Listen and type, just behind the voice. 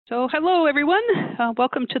So hello everyone,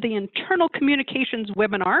 welcome to the Internal Communications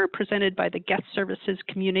webinar presented by the Guest Services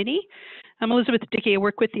community. I'm Elizabeth Dickey. I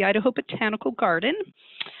work with the Idaho Botanical Garden.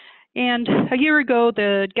 And a year ago,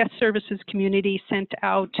 the Guest Services community sent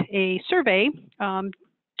out a survey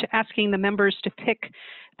to asking the members to pick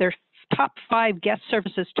their top 5 guest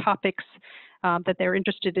services topics that they're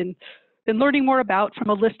interested in learning more about from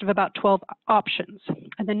a list of about 12 options.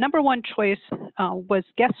 And the number 1 choice was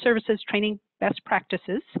guest services training best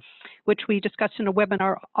practices, which we discussed in a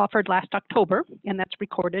webinar offered last October, and that's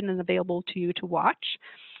recorded and available to you to watch.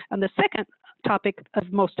 And the second topic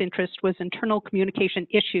of most interest was internal communication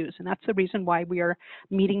issues, and that's the reason why we are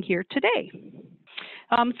meeting here today.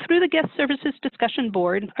 Through the Guest Services discussion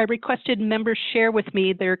board, I requested members share with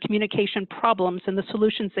me their communication problems and the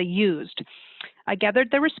solutions they used. I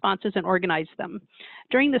gathered their responses and organized them.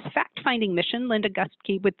 During this fact-finding mission, Linda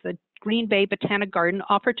Gustke with the Green Bay Botanic Garden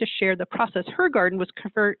offered to share the process her garden was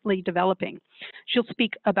currently developing. She'll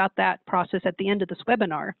speak about that process at the end of this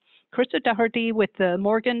webinar. Carissa Doherty with the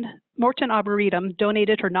Morton Arboretum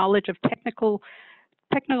donated her knowledge of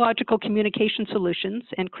technological communication solutions,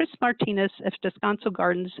 and Chris Martinez of Descanso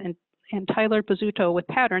Gardens and Tyler Pizzuto with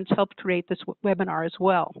Patterns helped create this webinar as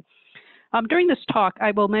well. During this talk,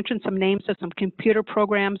 I will mention some names of some computer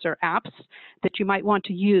programs or apps that you might want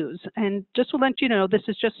to use. And just to let you know, this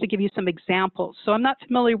is just to give you some examples. So I'm not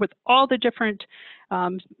familiar with all the different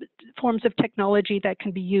forms of technology that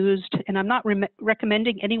can be used, and I'm not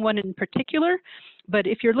recommending anyone in particular. But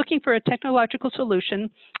if you're looking for a technological solution,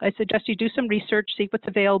 I suggest you do some research, see what's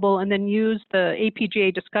available, and then use the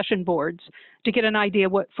APGA discussion boards to get an idea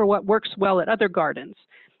for what works well at other gardens.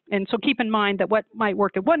 And so keep in mind that what might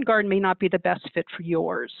work at one garden may not be the best fit for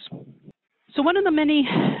yours. So one of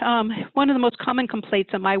the most common complaints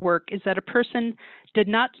in my work is that a person did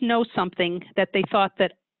not know something that they thought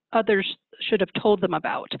that others should have told them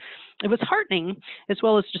about. It was heartening as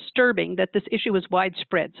well as disturbing that this issue was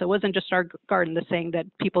widespread. So it wasn't just our garden that's saying that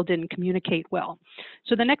people didn't communicate well.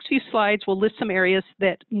 So the next few slides will list some areas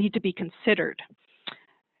that need to be considered.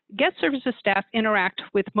 Guest services staff interact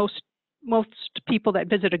with most people that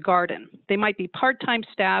visit a garden. They might be part-time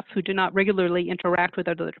staff who do not regularly interact with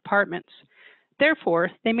other departments.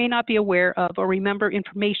 Therefore, they may not be aware of or remember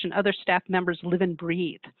information other staff members live and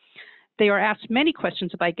breathe. They are asked many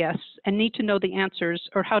questions by guests and need to know the answers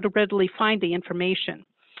or how to readily find the information.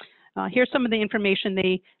 Here's some of the information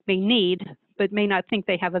they may need, but may not think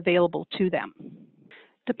they have available to them.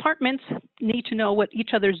 Departments need to know what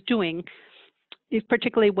each other's doing,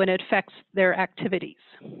 particularly when it affects their activities.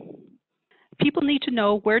 People need to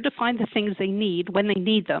know where to find the things they need when they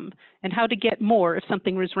need them and how to get more if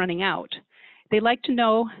something is running out. They like to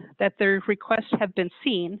know that their requests have been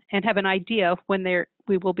seen and have an idea when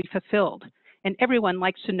we will be fulfilled. And everyone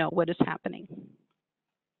likes to know what is happening.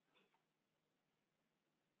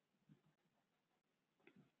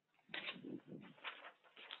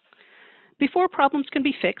 Before problems can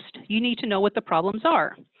be fixed, you need to know what the problems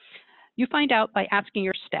are. You find out by asking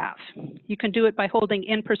your staff. You can do it by holding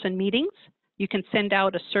in-person meetings. You can send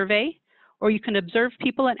out a survey, or you can observe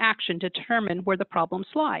people in action to determine where the problems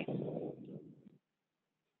lie.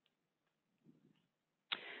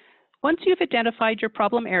 Once you've identified your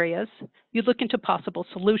problem areas, you look into possible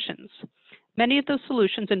solutions. Many of those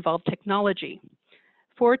solutions involve technology.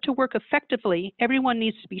 For it to work effectively, everyone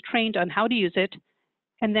needs to be trained on how to use it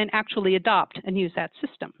and then actually adopt and use that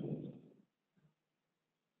system.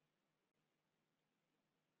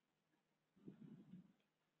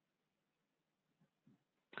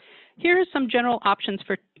 Here are some general options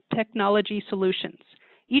for technology solutions.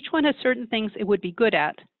 Each one has certain things it would be good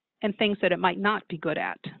at and things that it might not be good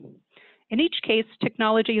at. In each case,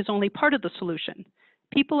 technology is only part of the solution.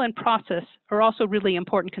 People and process are also really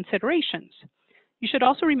important considerations. You should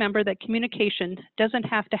also remember that communication doesn't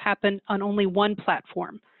have to happen on only one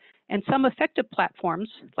platform. And some effective platforms,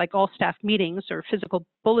 like all staff meetings or physical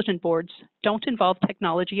bulletin boards, don't involve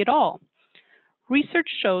technology at all. Research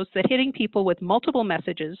shows that hitting people with multiple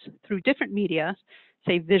messages through different media,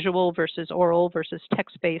 say visual versus oral versus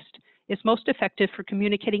text-based, is most effective for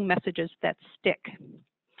communicating messages that stick.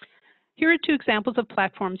 Here are 2 examples of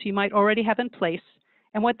platforms you might already have in place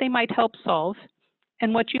and what they might help solve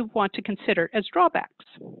and what you want to consider as drawbacks.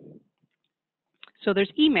 So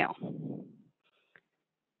there's email.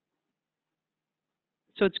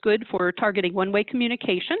 So it's good for targeting one-way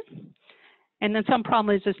communication. And then some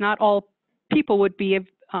problem is not all people would be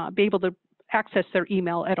able to access their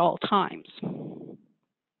email at all times.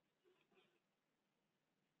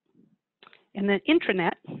 And then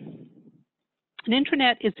intranet. An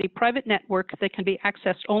intranet is a private network that can be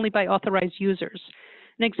accessed only by authorized users.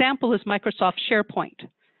 An example is Microsoft SharePoint.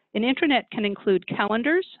 An intranet can include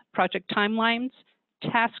calendars, project timelines,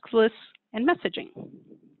 task lists, and messaging.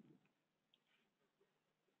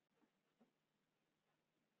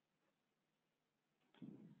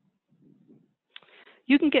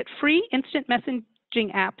 You can get free instant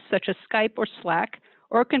messaging apps such as Skype or Slack,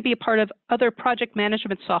 or it can be a part of other project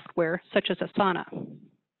management software such as Asana.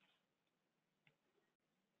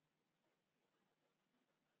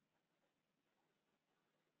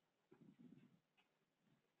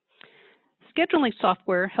 Scheduling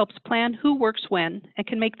software helps plan who works when and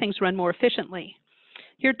can make things run more efficiently.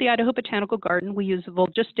 Here at the Idaho Botanical Garden, we use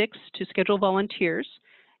Logistics to schedule volunteers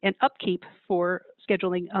and Upkeep for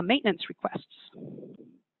scheduling maintenance requests.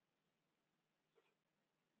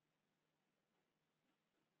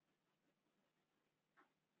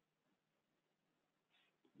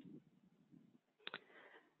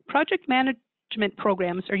 Project management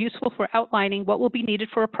programs are useful for outlining what will be needed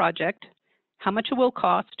for a project, how much it will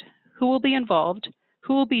cost, who will be involved,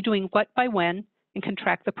 who will be doing what by when, and can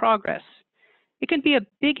track the progress. It can be a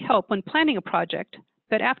big help when planning a project,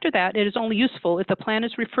 but after that, it is only useful if the plan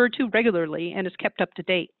is referred to regularly and is kept up to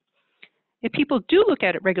date. If people do look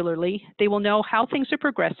at it regularly, they will know how things are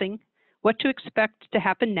progressing, what to expect to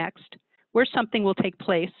happen next, where something will take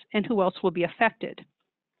place, and who else will be affected.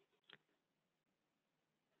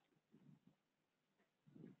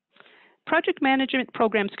 Project management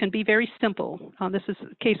programs can be very simple. This is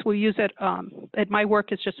the case we use at my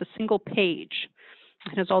work. It's just a single page.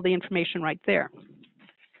 It has all the information right there.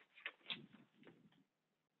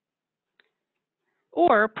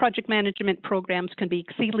 Or project management programs can be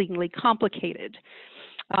exceedingly complicated.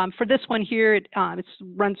 For this one here, it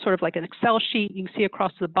runs sort of like an Excel sheet. You can see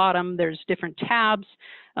across the bottom, there's different tabs.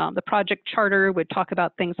 The project charter would talk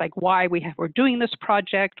about things like why we're doing this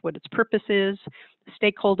project, what its purpose is.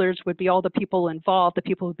 Stakeholders would be all the people involved, the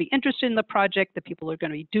people who would be interested in the project, the people who are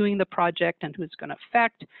going to be doing the project, and who it's going to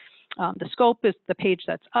affect. The scope is the page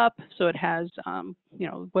that's up, so it has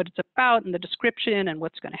what it's about and the description and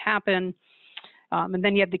what's going to happen. And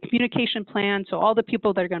then you have the communication plan, so all the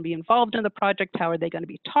people that are going to be involved in the project, how are they going to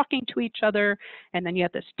be talking to each other? And then you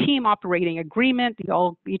have this team operating agreement.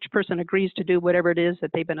 Each person agrees to do whatever it is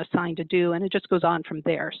that they've been assigned to do, and it just goes on from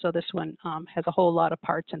there. So this one has a whole lot of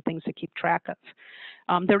parts and things to keep track of.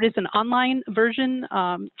 There is an online version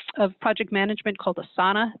of project management called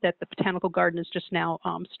Asana that the Botanical Garden is just now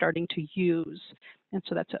starting to use, and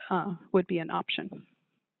so that would be an option.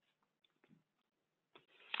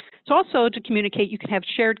 So also to communicate, you can have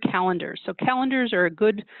shared calendars. So calendars are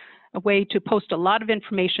a way to post a lot of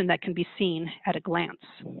information that can be seen at a glance.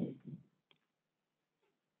 And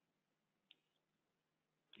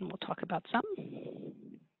we'll talk about some.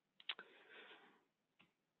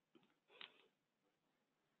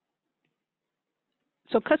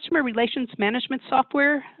 So customer relations management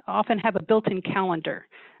software often have a built-in calendar,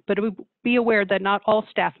 but be aware that not all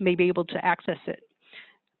staff may be able to access it.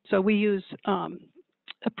 So we use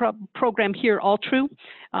a program here, AllTrue,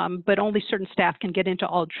 but only certain staff can get into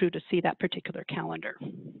AllTrue to see that particular calendar.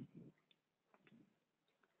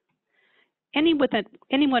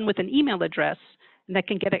 Anyone with an email address that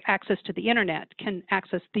can get access to the internet can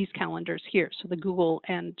access these calendars here. So the Google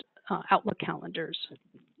and Outlook calendars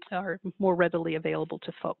are more readily available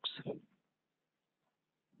to folks.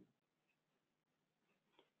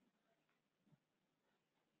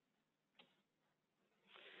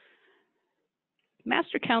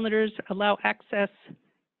 Master calendars allow access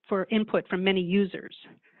for input from many users.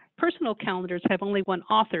 Personal calendars have only one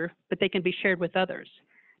author, but they can be shared with others.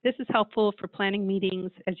 This is helpful for planning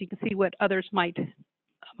meetings, as you can see what others might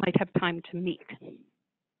have time to meet.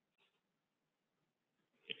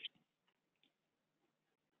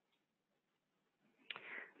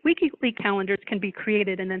 Weekly calendars can be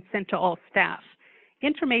created and then sent to all staff.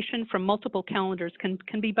 Information from multiple calendars can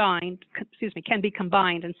be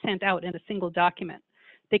combined and sent out in a single document.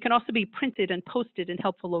 They can also be printed and posted in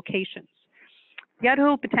helpful locations. The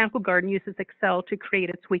Idaho Botanical Garden uses Excel to create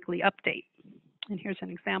its weekly update. And here's an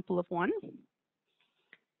example of one.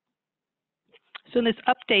 So in this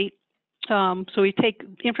update, so we take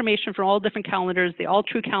information from all different calendars, the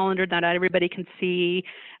AllTrue calendar that not everybody can see,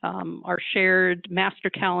 our shared master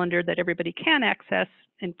calendar that everybody can access,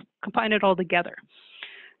 and combine it all together.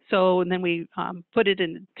 So and then we put it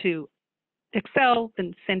into Excel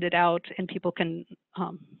and send it out, and people can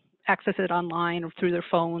access it online or through their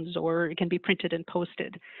phones, or it can be printed and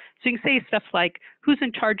posted. So you can say stuff like who's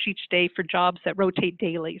in charge each day for jobs that rotate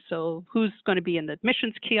daily. So who's going to be in the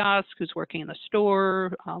admissions kiosk, who's working in the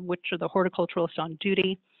store, which are the horticulturalists on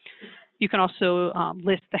duty. You can also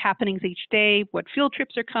list the happenings each day, what field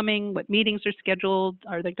trips are coming, what meetings are scheduled,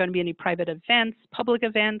 are there going to be any private events, public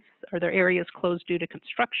events, are there areas closed due to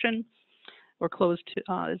construction, or closed,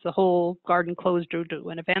 is the whole garden closed due to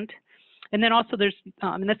an event? And then also there's,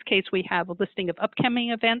 in this case, we have a listing of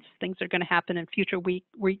upcoming events, things that are going to happen in future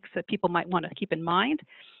weeks that people might want to keep in mind.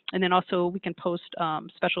 And then also we can post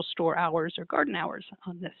special store hours or garden hours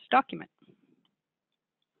on this document.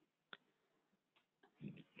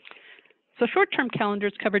 So short-term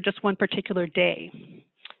calendars cover just one particular day.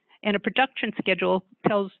 And a production schedule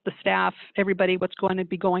tells the staff, everybody, what's going to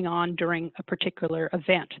be going on during a particular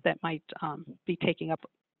event that might be taking up,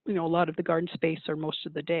 a lot of the garden space or most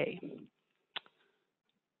of the day.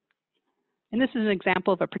 And this is an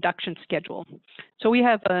example of a production schedule. So we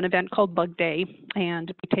have an event called Bug Day,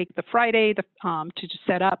 and we take the Friday to just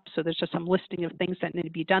set up. So there's just some listing of things that need to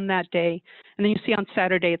be done that day. And then you see on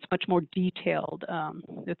Saturday, it's much more detailed.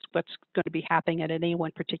 It's what's going to be happening at any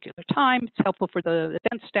one particular time. It's helpful for the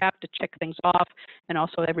event staff to check things off, and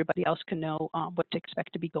also everybody else can know what to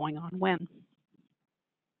expect to be going on when.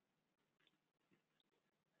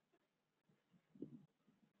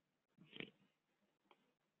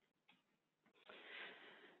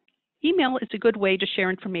 Email is a good way to share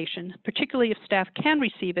information, particularly if staff can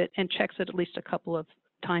receive it and checks it at least a couple of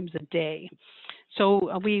times a day.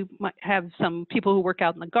 So we might have some people who work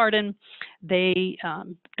out in the garden. They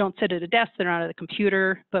don't sit at a desk, they're not at a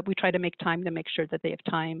computer, but we try to make time to make sure that they have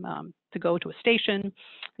time to go to a station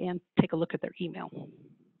and take a look at their email.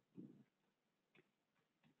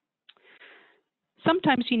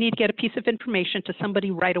 Sometimes you need to get a piece of information to somebody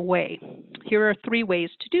right away. Here are 3 ways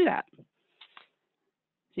to do that.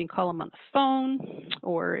 So you can call them on the phone,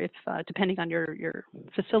 or if, depending on your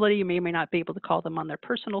facility, you may or may not be able to call them on their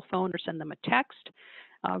personal phone or send them a text.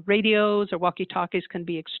 Radios or walkie-talkies can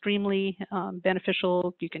be extremely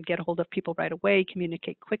beneficial. You can get a hold of people right away,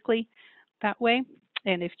 communicate quickly that way.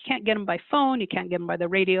 And if you can't get them by phone, you can't get them by the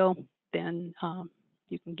radio, then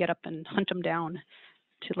you can get up and hunt them down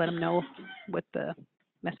to let them know what the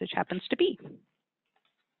message happens to be.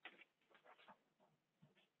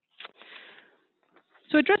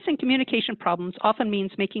 So addressing communication problems often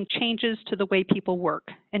means making changes to the way people work,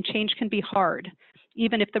 and change can be hard,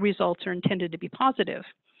 even if the results are intended to be positive.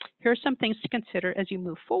 Here are some things to consider as you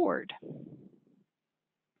move forward.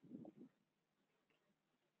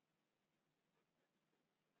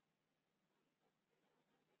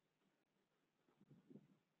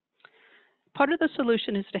 Part of the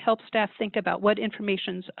solution is to help staff think about what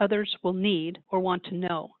information others will need or want to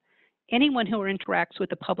know. Anyone who interacts with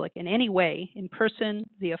the public in any way, in person,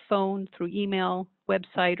 via phone, through email,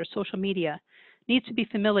 website, or social media, needs to be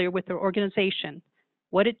familiar with their organization,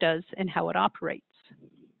 what it does, and how it operates.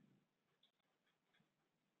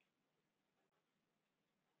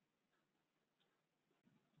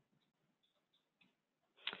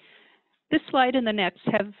 This slide and the next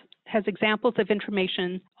has examples of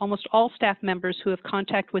information almost all staff members who have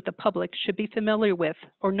contact with the public should be familiar with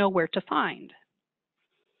or know where to find.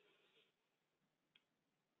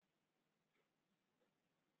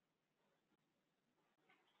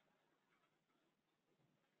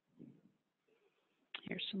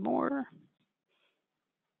 Here's some more.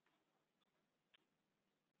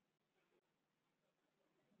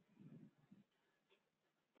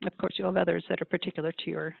 Of course, you'll have others that are particular to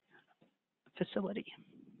your facility.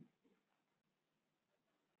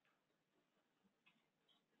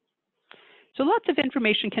 So lots of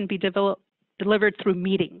information can be delivered through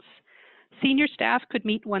meetings. Senior staff could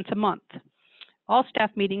meet once a month. All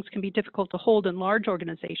staff meetings can be difficult to hold in large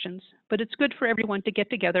organizations, but it's good for everyone to get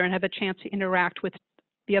together and have a chance to interact with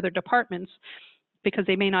the other departments because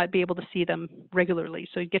they may not be able to see them regularly.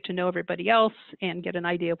 So you get to know everybody else and get an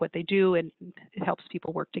idea of what they do, and it helps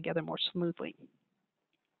people work together more smoothly.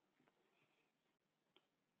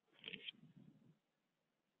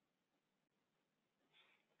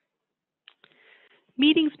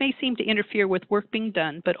 Meetings may seem to interfere with work being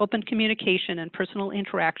done, but open communication and personal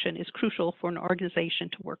interaction is crucial for an organization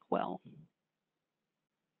to work well.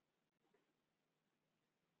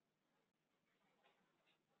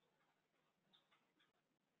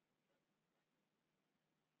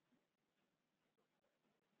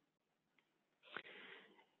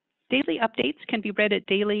 Daily updates can be read at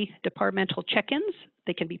daily departmental check-ins.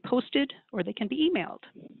 They can be posted or they can be emailed.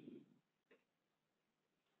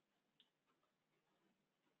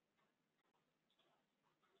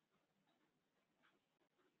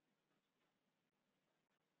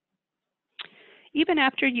 Even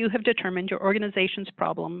after you have determined your organization's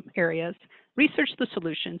problem areas, researched the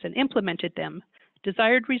solutions, and implemented them,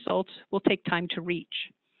 desired results will take time to reach.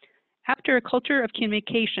 After a culture of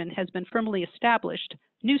communication has been firmly established,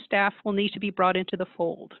 new staff will need to be brought into the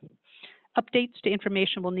fold. Updates to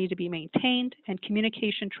information will need to be maintained, and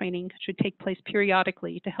communication training should take place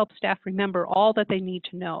periodically to help staff remember all that they need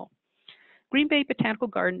to know. Green Bay Botanical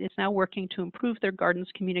Garden is now working to improve their garden's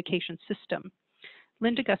communication system.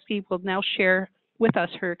 Linda Gusky will now share with us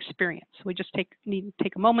her experience. We just need to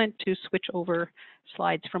take a moment to switch over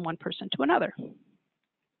slides from one person to another.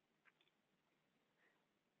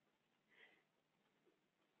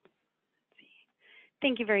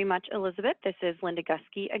 Thank you very much, Elizabeth. This is Linda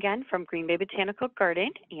Gusky again from Green Bay Botanical Garden,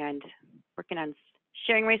 and working on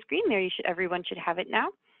sharing my screen there. Everyone should have it now.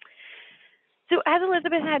 So as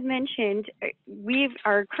Elizabeth had mentioned, we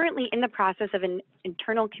are currently in the process of an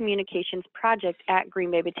internal communications project at Green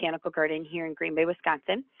Bay Botanical Garden here in Green Bay,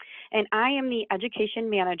 Wisconsin. And I am the education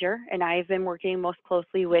manager, and I have been working most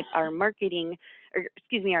closely with our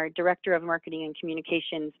our director of marketing and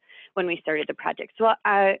communications when we started the project. So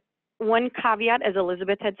one caveat, as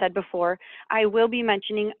Elizabeth had said before, I will be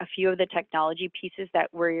mentioning a few of the technology pieces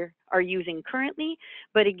that we are using currently,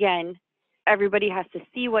 but again, everybody has to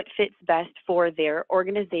see what fits best for their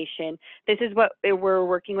organization. This is what we're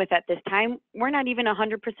working with at this time. We're not even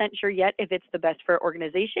 100% sure yet if it's the best for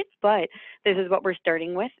organizations, but this is what we're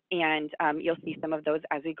starting with, and you'll see some of those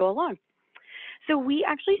as we go along. So we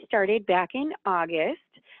actually started back in August,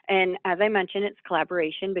 and as I mentioned, it's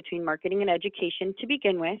collaboration between marketing and education to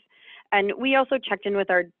begin with. And we also checked in with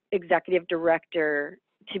our executive director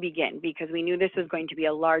to begin because we knew this was going to be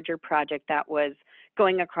a larger project that was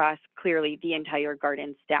going across clearly the entire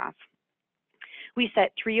garden staff. We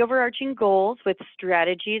set 3 overarching goals with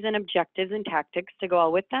strategies and objectives and tactics to go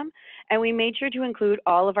out with them. And we made sure to include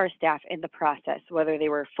all of our staff in the process, whether they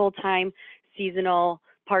were full-time, seasonal,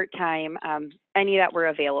 part-time, any that were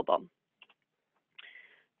available.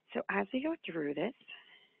 So as we go through this,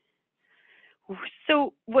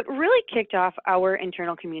 so what really kicked off our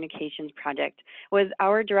internal communications project was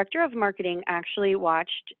our director of marketing actually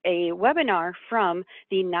watched a webinar from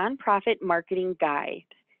the Nonprofit Marketing Guide.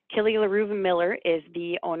 Kelly LaRue Miller is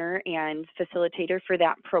the owner and facilitator for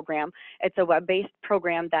that program. It's a web-based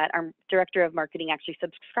program that our director of marketing actually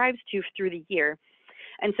subscribes to through the year.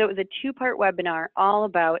 And so it was a 2-part webinar all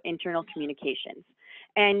about internal communications.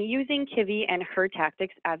 And using Kivy and her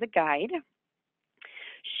tactics as a guide,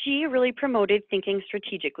 she really promoted thinking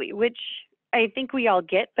strategically, which I think we all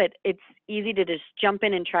get, but it's easy to just jump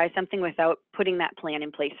in and try something without putting that plan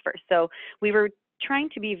in place first. So we were trying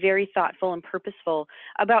to be very thoughtful and purposeful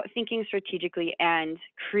about thinking strategically and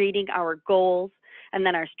creating our goals and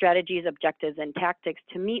then our strategies, objectives, and tactics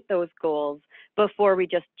to meet those goals before we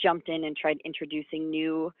just jumped in and tried introducing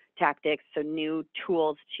new tactics, so new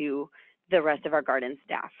tools to the rest of our garden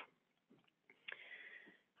staff.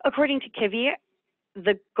 According to Kivy,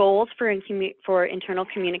 the goals for internal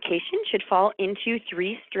communication should fall into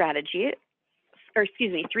 3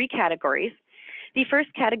 categories. The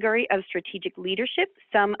first category of strategic leadership,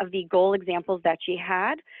 some of the goal examples that she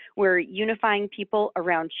had were unifying people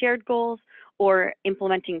around shared goals or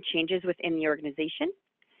implementing changes within the organization.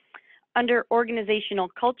 Under organizational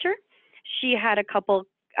culture, she had a couple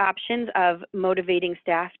options of motivating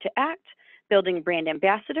staff to act, building brand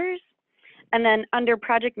ambassadors. And then under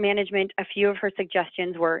project management, a few of her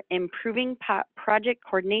suggestions were improving project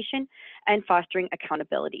coordination and fostering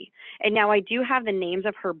accountability. And now I do have the names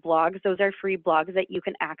of her blogs. Those are free blogs that you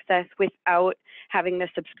can access without having the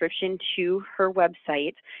subscription to her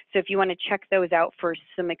website. So if you want to check those out for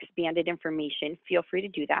some expanded information, feel free to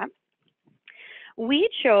do that. We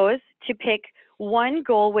chose to pick one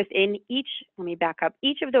goal within each, let me back up,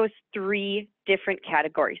 each of those 3 different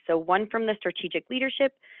categories. So one from the strategic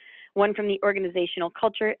leadership, one from the organizational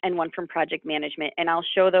culture, and one from project management. And I'll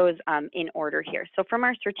show those in order here. So from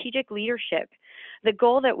our strategic leadership, the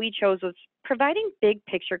goal that we chose was providing big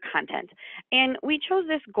picture content. And we chose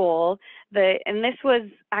this goal, and this was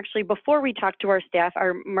actually before we talked to our staff,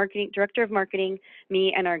 our director of marketing,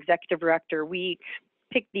 me, and our executive director. We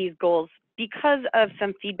picked these goals because of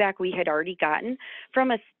some feedback we had already gotten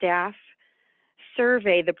from a staff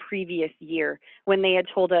survey the previous year when they had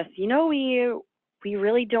told us, you know, we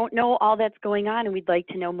really don't know all that's going on and we'd like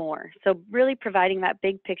to know more. So really providing that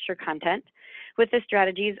big picture content with the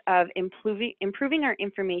strategies of improving our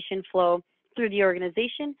information flow through the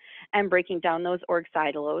organization and breaking down those org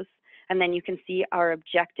silos. And then you can see our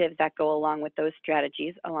objectives that go along with those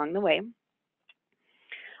strategies along the way.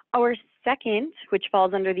 Our second, which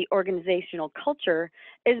falls under the organizational culture,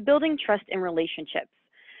 is building trust and relationships.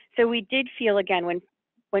 So we did feel, again,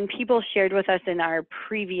 when people shared with us in our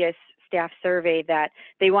previous staff survey that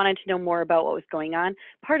they wanted to know more about what was going on,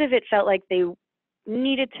 part of it felt like they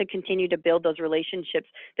needed to continue to build those relationships.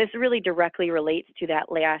 This really directly relates to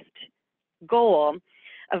that last goal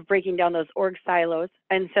of breaking down those org silos.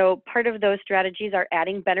 And so part of those strategies are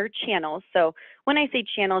adding better channels. So when I say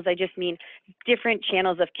channels, I just mean different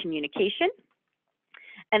channels of communication,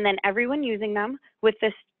 and then everyone using them with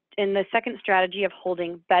this in the second strategy of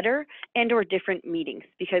holding better and or different meetings,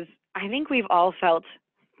 because I think we've all felt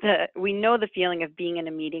we know the feeling of being in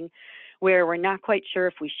a meeting where we're not quite sure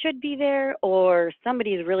if we should be there or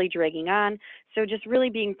somebody is really dragging on. So just really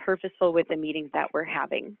being purposeful with the meetings that we're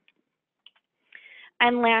having.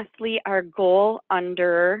 And lastly, our goal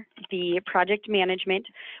under the project management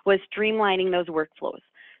was streamlining those workflows.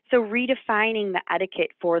 So redefining the etiquette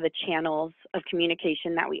for the channels of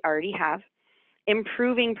communication that we already have,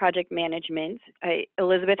 improving project management.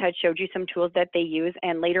 Elizabeth had showed you some tools that they use,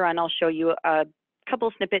 and later on I'll show you a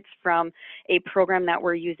couple snippets from a program that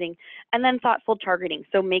we're using, and then thoughtful targeting.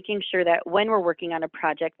 So making sure that when we're working on a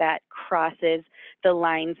project that crosses the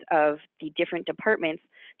lines of the different departments,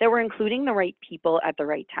 that we're including the right people at the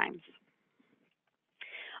right times.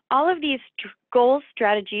 All of these goals,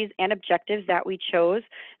 strategies, and objectives that we chose,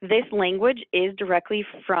 this language is directly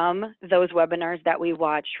from those webinars that we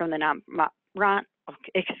watched from the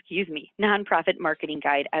Nonprofit Marketing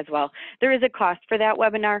Guide as well. There is a cost for that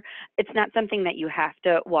webinar. It's not something that you have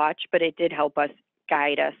to watch, but it did help us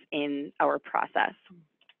guide us in our process.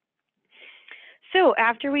 So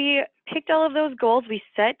after we picked all of those goals, we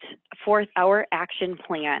set forth our action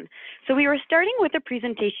plan. So we were starting with a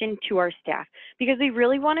presentation to our staff because we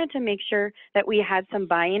really wanted to make sure that we had some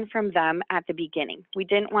buy-in from them at the beginning. We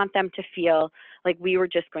didn't want them to feel like we were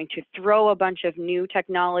just going to throw a bunch of new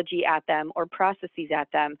technology at them or processes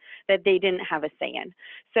at them that they didn't have a say in.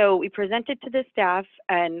 So we presented to the staff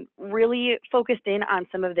and really focused in on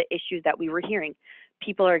some of the issues that we were hearing.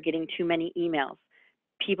 People are getting too many emails.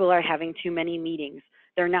 People are having too many meetings.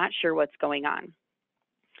 They're not sure what's going on.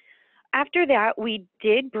 After that, we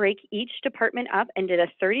did break each department up and did a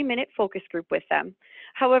 30-minute focus group with them.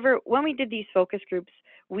 However, when we did these focus groups,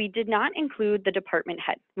 we did not include the department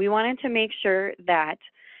head. We wanted to make sure that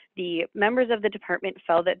the members of the department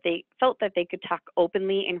felt that they could talk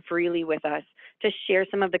openly and freely with us to share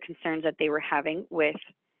some of the concerns that they were having with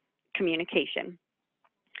communication.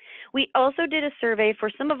 We also did a survey for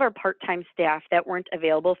some of our part-time staff that weren't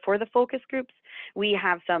available for the focus groups. We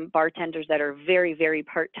have some bartenders that are very, very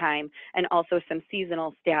part-time, and also some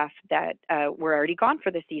seasonal staff that were already gone for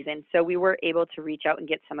the season. So we were able to reach out and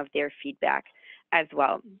get some of their feedback as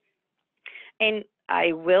well. And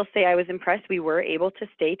I will say I was impressed. We were able to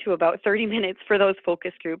stay to about 30 minutes for those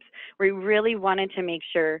focus groups. We really wanted to make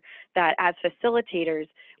sure that as facilitators,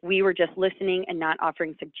 we were just listening and not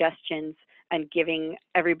offering suggestions and giving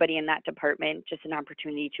everybody in that department just an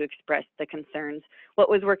opportunity to express the concerns, what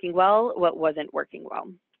was working well, what wasn't working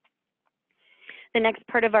well. The next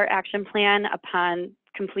part of our action plan, upon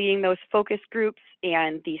completing those focus groups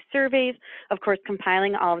and these surveys, of course,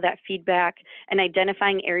 compiling all of that feedback and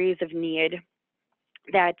identifying areas of need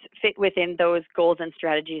that fit within those goals and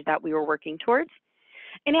strategies that we were working towards.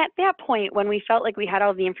 And at that point, when we felt like we had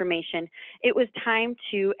all the information, it was time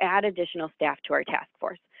to add additional staff to our task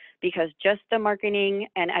force, because just the marketing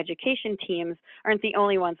and education teams aren't the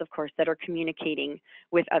only ones, of course, that are communicating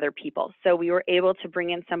with other people. So we were able to bring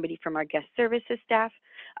in somebody from our guest services staff,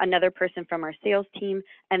 another person from our sales team,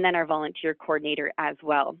 and then our volunteer coordinator as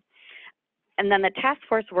well. And then the task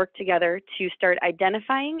force worked together to start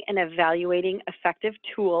identifying and evaluating effective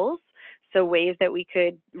tools, so ways that we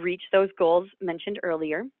could reach those goals mentioned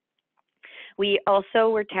earlier. We also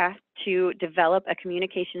were tasked to develop a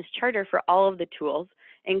communications charter for all of the tools,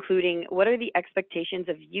 including what are the expectations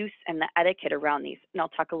of use and the etiquette around these. And I'll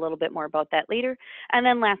talk a little bit more about that later. And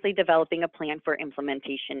then lastly, developing a plan for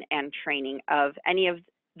implementation and training of any of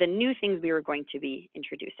the new things we were going to be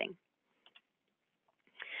introducing.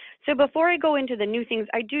 So before I go into the new things,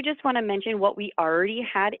 I do just want to mention what we already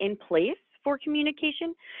had in place for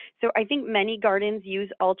communication. So I think many gardens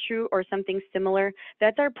use Altru or something similar.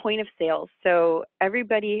 That's our point of sale. So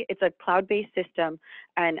everybody, it's a cloud-based system,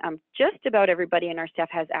 and just about everybody in our staff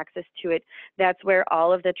has access to it. That's where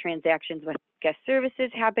all of the transactions with guest services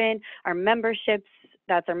happen, our memberships,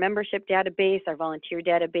 that's our membership database, our volunteer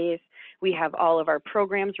database. We have all of our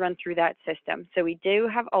programs run through that system. So we do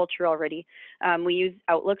have Altru already. We use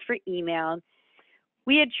Outlook for email.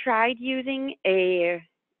 We had tried using a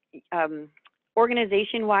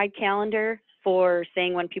organization-wide calendar for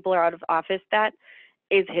saying when people are out of office. That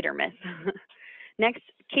is hit or miss. Next,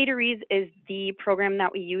 Caterees is the program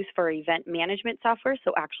that we use for event management software,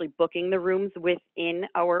 so actually booking the rooms within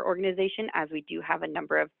our organization, as we do have a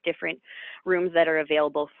number of different rooms that are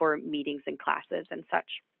available for meetings and classes and such.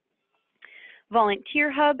 Volunteer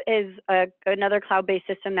Hub is another cloud-based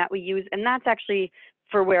system that we use, and that's actually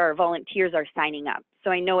for where our volunteers are signing up. So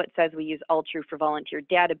I know it says we use AllTrue for volunteer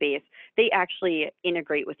database. They actually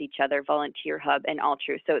integrate with each other, Volunteer Hub and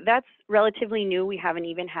AllTrue. So that's relatively new. We haven't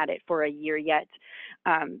even had it for a year yet,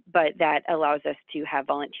 but that allows us to have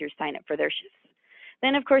volunteers sign up for their shifts.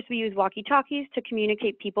 Then, of course, we use walkie-talkies to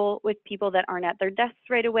communicate with people that aren't at their desks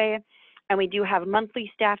right away. And we do have monthly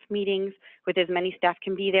staff meetings with as many staff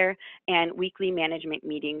can be there, and weekly management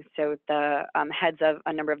meetings. So the heads of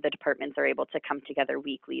a number of the departments are able to come together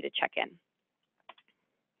weekly to check in.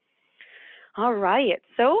 All right,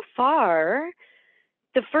 so far,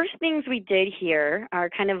 the first things we did here are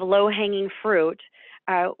kind of low-hanging fruit.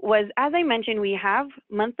 Was, as I mentioned, we have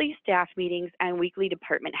monthly staff meetings and weekly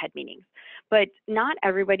department head meetings, but not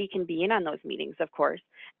everybody can be in on those meetings, of course.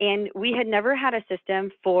 And we had never had a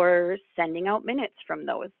system for sending out minutes from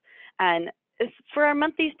those. And for our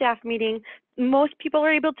monthly staff meeting, most people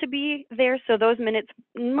are able to be there, so those minutes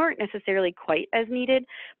weren't necessarily quite as needed,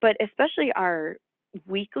 but especially our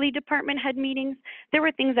weekly department head meetings, there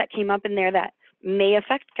were things that came up in there that may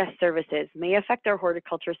affect guest services, may affect our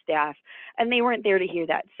horticulture staff, and they weren't there to hear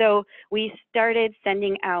that. So we started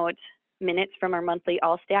sending out minutes from our monthly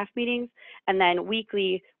all staff meetings, and then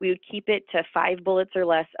weekly we would keep it to 5 bullets or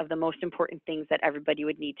less of the most important things that everybody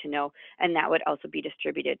would need to know, and that would also be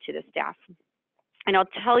distributed to the staff. And I'll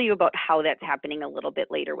tell you about how that's happening a little bit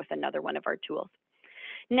later with another one of our tools.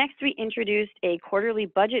 Next, we introduced a quarterly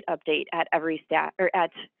budget update at every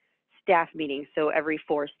staff meeting, so every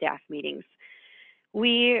 4 staff meetings.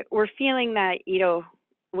 We were feeling that, you know,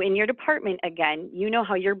 in your department, again, you know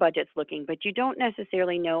how your budget's looking, but you don't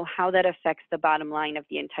necessarily know how that affects the bottom line of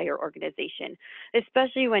the entire organization,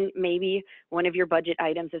 especially when maybe one of your budget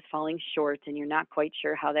items is falling short and you're not quite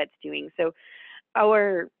sure how that's doing. So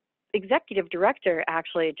our executive director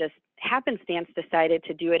actually just happenstance decided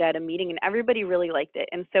to do it at a meeting, and everybody really liked it.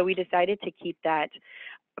 And so we decided to keep that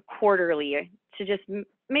quarterly to just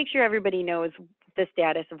make sure everybody knows the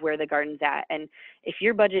status of where the garden's at. And if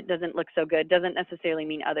your budget doesn't look so good, doesn't necessarily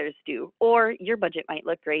mean others do, or your budget might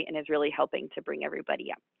look great and is really helping to bring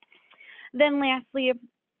everybody up. Then lastly,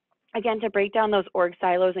 again, to break down those org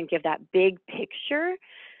silos and give that big picture,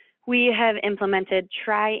 we have implemented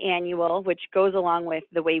tri-annual, which goes along with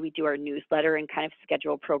the way we do our newsletter and kind of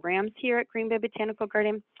schedule programs here at Green Bay Botanical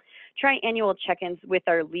Garden. Tri-annual check-ins with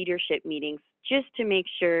our leadership meetings, just to make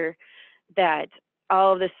sure that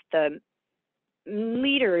all of this, the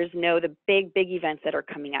leaders know the big events that are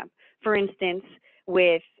coming up. For instance,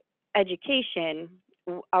 with education,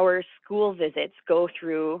 our school visits go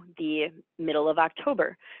through the middle of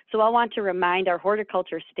October. So I'll want to remind our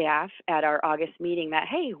horticulture staff at our August meeting that,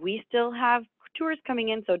 hey, we still have tours coming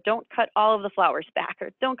in, so don't cut all of the flowers back or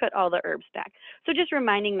don't cut all the herbs back. So just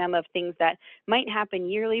reminding them of things that might happen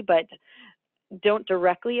yearly but don't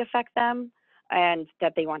directly affect them and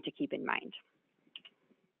that they want to keep in mind.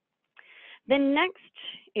 The next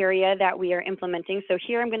area that we are implementing, so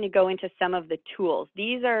here I'm going to go into some of the tools.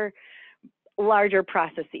 These are larger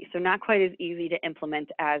processes, so not quite as easy to implement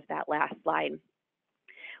as that last slide.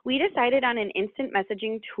 We decided on an instant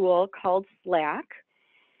messaging tool called Slack,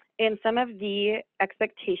 and some of the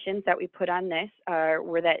expectations that we put on this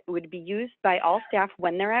were that it would be used by all staff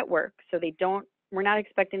when they're at work, so we're not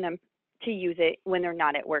expecting them to use it when they're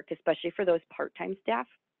not at work, especially for those part-time staff.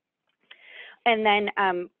 And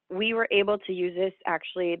then we were able to use this,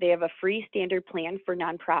 actually, they have a free standard plan for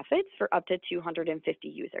nonprofits for up to 250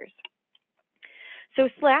 users. So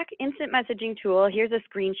Slack instant messaging tool, here's a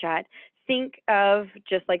screenshot. Think of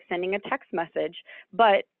just like sending a text message,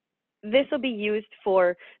 but this will be used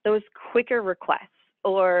for those quicker requests,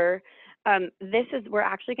 or we're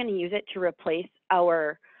actually going to use it to replace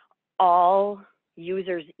our all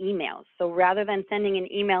users' emails. So rather than sending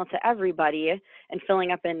an email to everybody and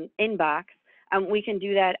filling up an inbox, we can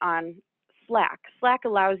do that on Slack. Slack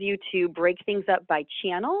allows you to break things up by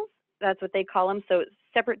channels. That's what they call them. So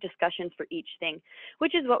separate discussions for each thing,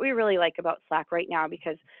 which is what we really like about Slack right now,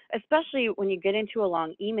 because especially when you get into a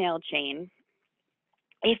long email chain,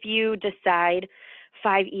 if you decide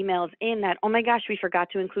 5 emails in that, oh my gosh, we forgot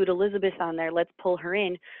to include Elizabeth on there, let's pull her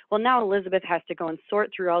in. Well, now Elizabeth has to go and sort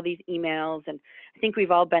through all these emails. And I think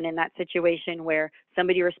we've all been in that situation where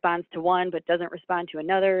somebody responds to one but doesn't respond to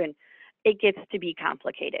another, and it gets to be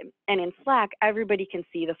complicated. And in Slack, everybody can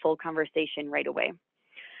see the full conversation right away.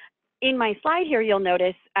 In my slide here, you'll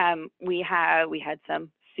notice we had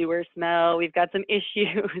some sewer smell, we've got some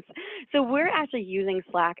issues. So we're actually using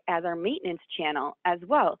Slack as our maintenance channel as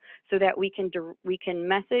well, so that we can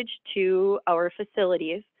message to our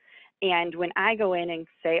facilities. And when I go in and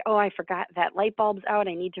say, oh, I forgot that light bulb's out,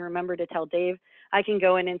 I need to remember to tell Dave, I can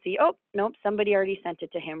go in and see, oh, nope, somebody already sent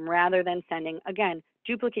it to him, rather than sending, again,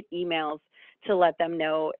 duplicate emails to let them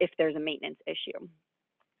know if there's a maintenance issue.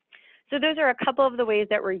 So those are a couple of the ways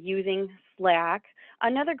that we're using Slack.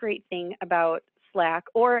 Another great thing about Slack,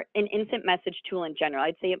 or an instant message tool in general,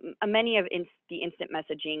 I'd say many of the instant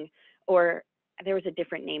messaging, or there was a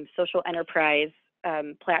different name, social enterprise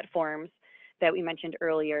platforms that we mentioned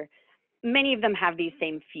earlier, many of them have these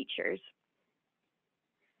same features.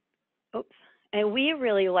 Oops. And we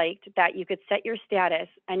really liked that you could set your status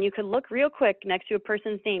and you could look real quick next to a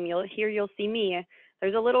person's name. You'll see me.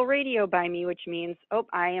 There's a little radio by me, which means, oh,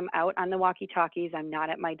 I am out on the walkie-talkies. I'm not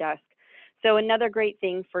at my desk. So another great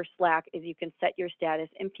thing for Slack is you can set your status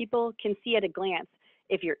and people can see at a glance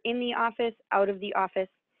if you're in the office, out of the office.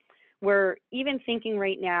 We're even thinking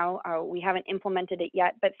right now, we haven't implemented it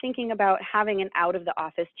yet, but thinking about having an out of the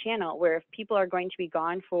office channel where if people are going to be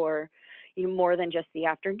gone for more than just the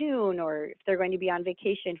afternoon, or if they're going to be on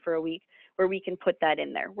vacation for a week, where we can put that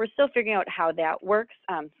in there. We're still figuring out how that works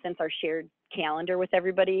since our shared calendar with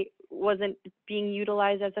everybody wasn't being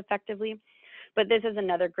utilized as effectively. But this is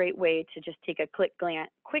another great way to just take a quick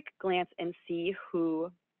glance and see who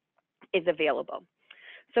is available.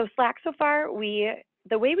 So Slack so far,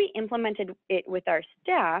 the way we implemented it with our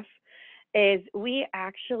staff is we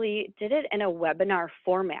actually did it in a webinar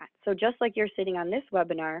format. So just like you're sitting on this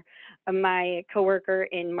webinar, my coworker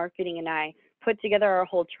in marketing and I put together our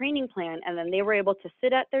whole training plan, and then they were able to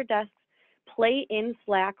sit at their desks, play in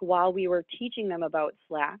Slack while we were teaching them about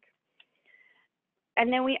Slack.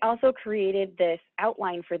 And then we also created this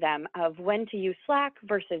outline for them of when to use Slack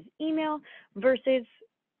versus email versus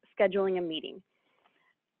scheduling a meeting.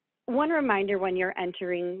 One reminder when you're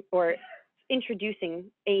entering or introducing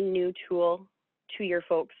a new tool to your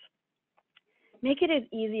folks, make it as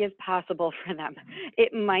easy as possible for them.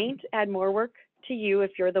 It might add more work to you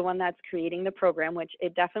if you're the one that's creating the program, which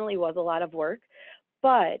it definitely was a lot of work,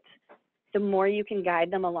 but the more you can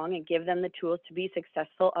guide them along and give them the tools to be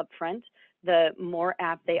successful up front, the more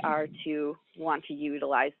apt they are to want to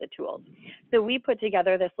utilize the tools. So we put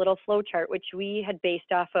together this little flow chart, which we had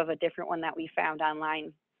based off of a different one that we found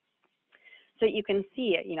online. So you can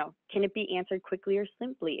see it, can it be answered quickly or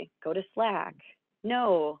simply? Go to Slack.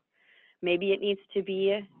 No. Maybe it needs to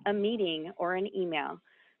be a meeting or an email.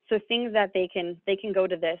 So things that they can go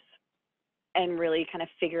to this and really kind of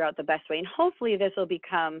figure out the best way. And hopefully this will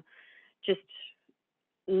become just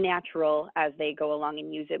natural as they go along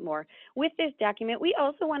and use it more. With this document, we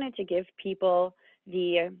also wanted to give people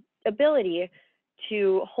the ability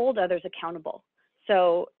to hold others accountable.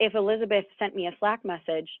 So if Elizabeth sent me a Slack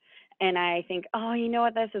message and I think, oh, you know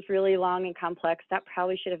what, this is really long and complex, that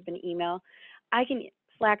probably should have been email, I can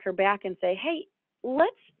Slack her back and say, hey,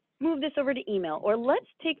 let's move this over to email, or let's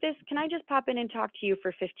take this, can I just pop in and talk to you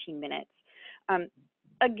for 15 minutes?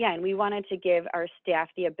 Again, we wanted to give our staff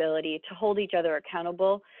the ability to hold each other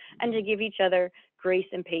accountable and to give each other grace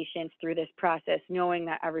and patience through this process, knowing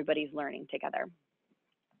that everybody's learning together.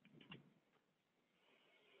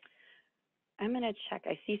 I'm going to check.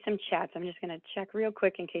 I see some chats. I'm just going to check real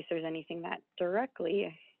quick in case there's anything that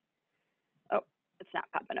directly, oh, it's not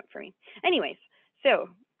popping up for me. Anyways, so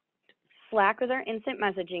Slack was our instant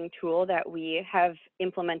messaging tool that we have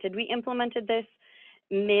implemented. We implemented this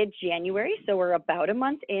mid-January, so we're about a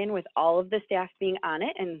month in with all of the staff being on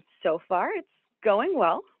it, and so far it's going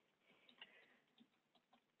well.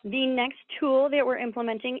 The next tool that we're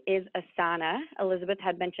implementing is Asana. Elizabeth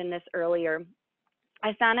had mentioned this earlier.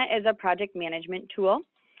 Asana is a project management tool.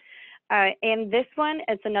 And this one,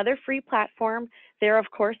 it's another free platform. There,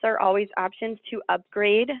 of course, are always options to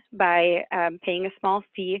upgrade by paying a small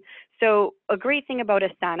fee. So a great thing about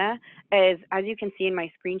Asana is, as you can see in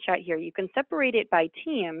my screenshot here, you can separate it by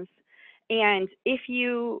teams. And if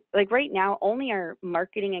you, like right now, only our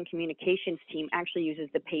marketing and communications team actually uses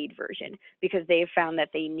the paid version because they've found that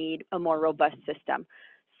they need a more robust system.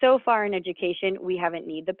 So far in education, we haven't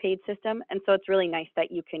need the paid system. And so it's really nice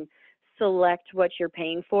that you can select what you're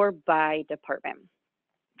paying for by department.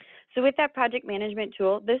 So with that project management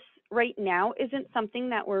tool, this right now isn't something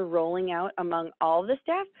that we're rolling out among all the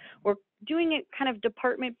staff. We're doing it kind of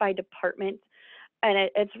department by department. And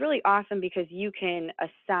it's really awesome because you can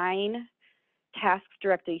assign tasks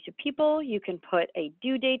directly to people. You can put a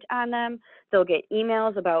due date on them. They'll get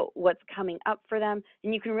emails about what's coming up for them.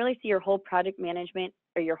 And you can really see your whole project management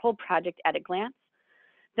or your whole project at a glance.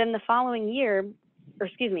 Then the following year, or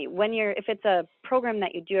excuse me, if it's a program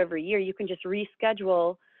that you do every year, you can just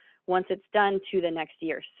reschedule once it's done to the next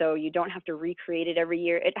year. So you don't have to recreate it every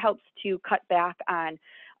year. It helps to cut back on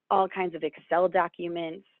all kinds of Excel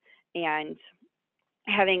documents and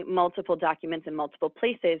having multiple documents in multiple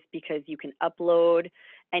places, because you can upload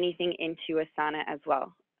anything into Asana as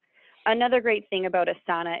well. Another great thing about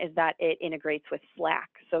Asana is that it integrates with Slack.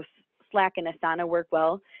 So Slack and Asana work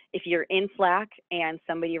well. If you're in Slack and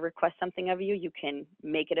somebody requests something of you, you can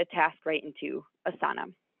make it a task right into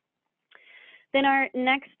Asana. Then our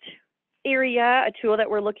next area, a tool that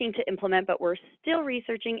we're looking to implement but we're still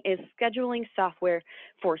researching, is scheduling software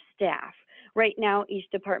for staff. Right now, each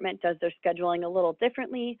department does their scheduling a little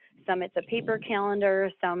differently. Some it's a paper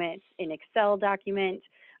calendar, some it's an Excel document,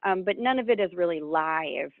 but none of it is really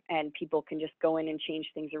live and people can just go in and change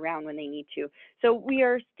things around when they need to. So we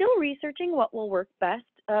are still researching what will work best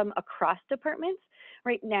across departments.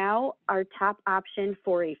 Right now, our top option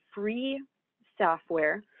for a free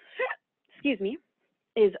software, excuse me,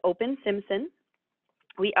 is Open Simpson.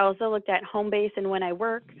 We also looked at Homebase and When I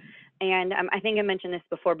Work, and I think I mentioned this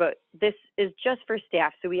before, but this is just for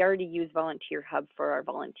staff, so we already use Volunteer Hub for our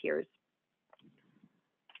volunteers.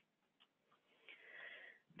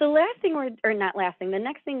 The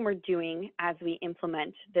next thing we're doing as we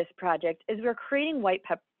implement this project is we're creating white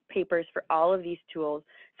papers for all of these tools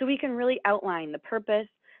so we can really outline the purpose,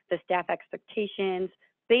 the staff expectations,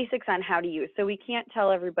 basics on how to use. So we can't tell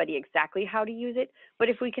everybody exactly how to use it, but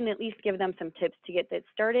if we can at least give them some tips to get that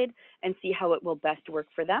started and see how it will best work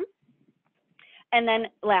for them. And then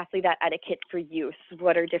lastly, that etiquette for use.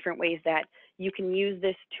 What are different ways that you can use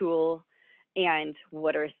this tool and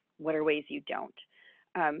what are ways you don't?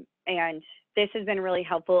 And this has been really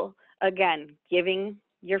helpful. Again, giving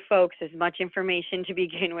your folks as much information to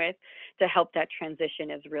begin with to help that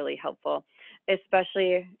transition is really helpful,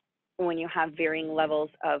 especially when you have varying levels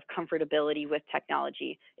of comfortability with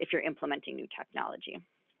technology if you're implementing new technology.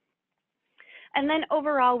 And then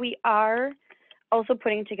overall, we are also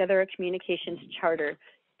putting together a communications charter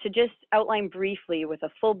to just outline briefly with a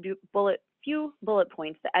few bullet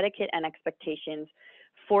points the etiquette and expectations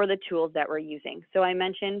for the tools that we're using. So I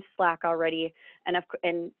mentioned Slack already, and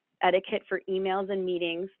etiquette for emails and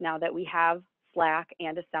meetings now that we have Slack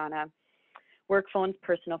and Asana, work phones,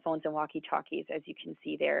 personal phones, and walkie-talkies, as you can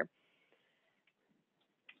see there.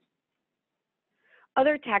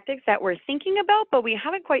 Other tactics that we're thinking about, but we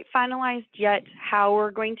haven't quite finalized yet how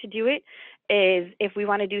we're going to do it, is if we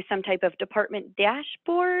want to do some type of department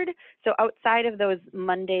dashboard. So outside of those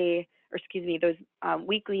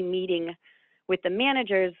weekly meeting with the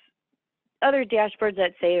managers, other dashboards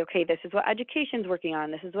that say, okay, this is what education's working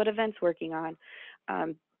on, this is what events working on.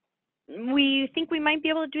 We think we might be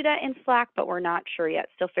able to do that in Slack, but we're not sure yet.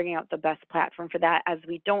 Still figuring out the best platform for that, as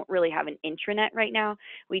we don't really have an intranet right now.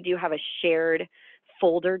 We do have a shared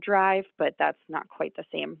folder drive, but that's not quite the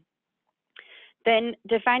same. Then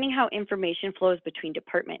defining how information flows between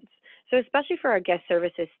departments. So especially for our guest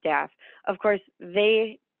services staff, of course,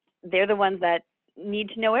 they're the ones that need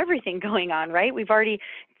to know everything going on, right? We've already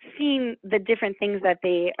seen the different things that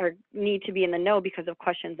they need to be in the know because of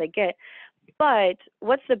questions they get. But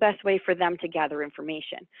what's the best way for them to gather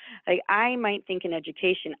information? Like, I might think in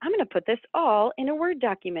education, I'm going to put this all in a Word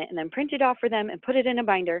document and then print it off for them and put it in a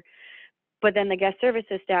binder. But then the guest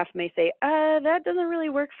services staff may say, that doesn't really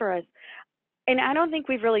work for us. And I don't think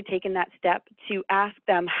we've really taken that step to ask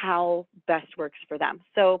them how best works for them.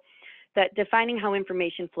 So that defining how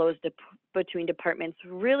information flows between departments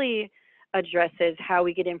really addresses how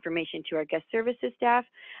we get information to our guest services staff,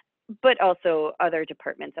 but also other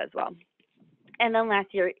departments as well. And then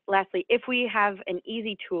lastly, if we have an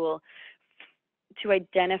easy tool to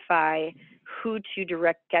identify who to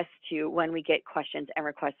direct guests to when we get questions and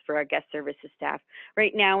requests for our guest services staff.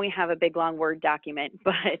 Right now we have a big long Word document,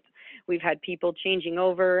 but we've had people changing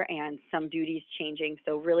over and some duties changing.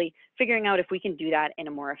 So really figuring out if we can do that in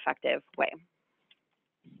a more effective way.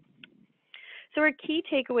 So our key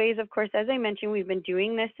takeaways, of course, as I mentioned, we've been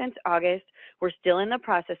doing this since August. We're still in the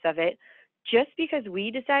process of it. Just because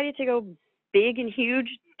we decided to go big and huge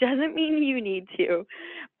doesn't mean you need to.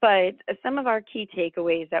 But some of our key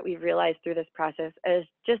takeaways that we've realized through this process is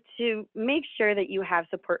just to make sure that you have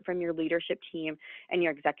support from your leadership team and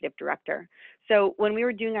your executive director. So when we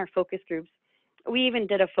were doing our focus groups, we even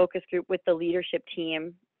did a focus group with the leadership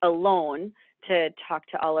team alone to talk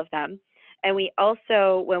to all of them. And we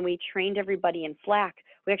also, when we trained everybody in Slack,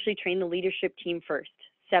 we actually trained the leadership team first,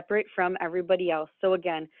 separate from everybody else. So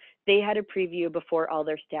again, they had a preview before all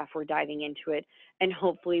their staff were diving into it, and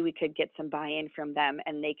hopefully we could get some buy-in from them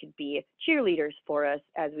and they could be cheerleaders for us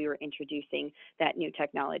as we were introducing that new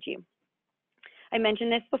technology. I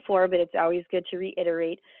mentioned this before, but it's always good to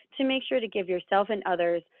reiterate to make sure to give yourself and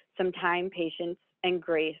others some time, patience, and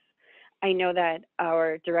grace. I know that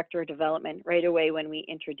our director of development, right away when we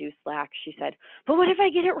introduced Slack, she said, but what if I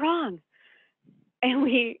get it wrong? And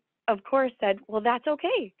we, of course, said, well, that's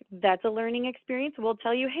okay. That's a learning experience. We'll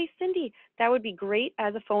tell you, hey, Cindy, that would be great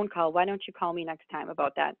as a phone call. Why don't you call me next time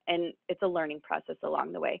about that? And it's a learning process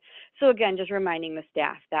along the way. So again, just reminding the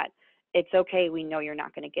staff that it's okay. We know you're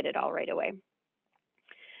not going to get it all right away.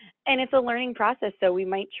 And it's a learning process, so we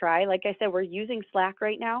might try. Like I said, we're using Slack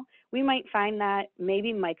right now. We might find that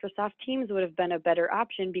maybe Microsoft Teams would have been a better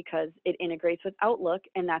option because it integrates with Outlook,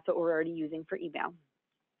 and that's what we're already using for email.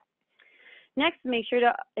 Next, make sure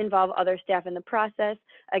to involve other staff in the process.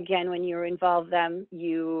 Again, when you involve them,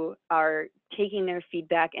 you are taking their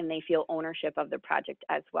feedback and they feel ownership of the project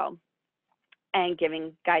as well, and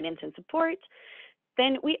giving guidance and support.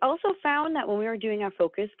 Then we also found that when we were doing our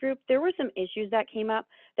focus group, there were some issues that came up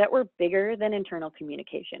that were bigger than internal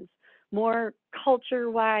communications, more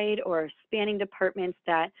culture-wide or spanning departments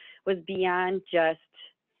that was beyond just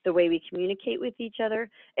the way we communicate with each other.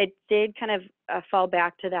 It did kind of fall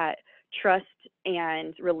back to that trust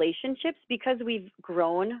and relationships because we've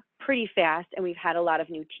grown pretty fast and we've had a lot of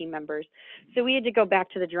new team members. So we had to go back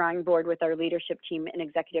to the drawing board with our leadership team and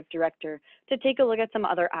executive director to take a look at some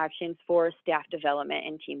other options for staff development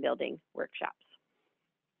and team building workshops.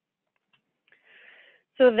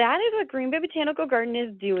 So that is what Green Bay Botanical Garden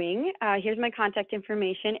is doing. Here's my contact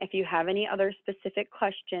information if you have any other specific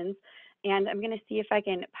questions. And I'm going to see if I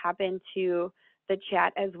can pop into the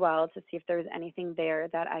chat as well to see if there's anything there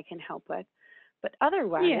that I can help with. But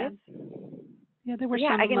otherwise, yeah, there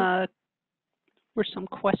were some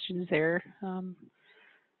questions there.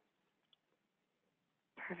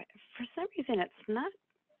 Perfect. For some reason, it's not.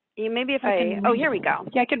 Maybe if oh, here we go.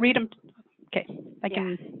 Yeah, I can read them. Okay, I can.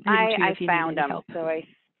 Read them to you if you found need them, help. so I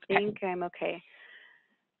think I'm okay.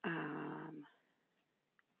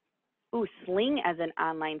 Sling as an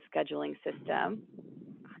online scheduling system.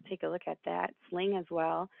 I'll take a look at that. Sling as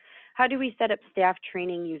well. How do we set up staff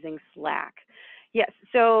training using Slack? Yes,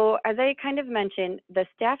 so as I kind of mentioned, the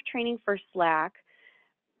staff training for Slack,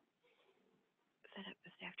 set up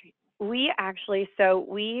the staff training. We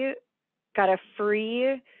got a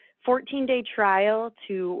free 14-day trial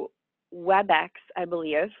to WebEx, I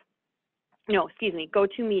believe. No, excuse me,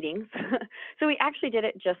 GoToMeetings. So we actually did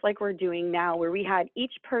it just like we're doing now, where we had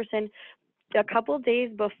each person a couple days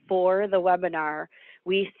before the webinar,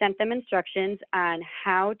 we sent them instructions on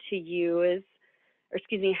how to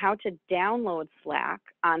how to download Slack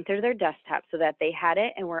onto their desktop so that they had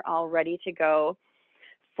it and were all ready to go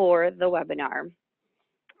for the webinar.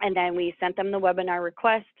 And then we sent them the webinar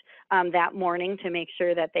request that morning to make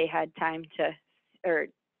sure that they had time to, or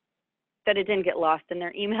that it didn't get lost in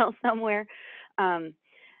their email somewhere.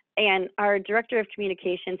 And our director of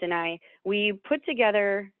communications and we put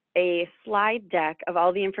together a slide deck of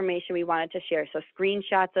all the information we wanted to share. So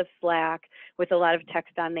screenshots of Slack with a lot of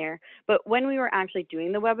text on there. But when we were actually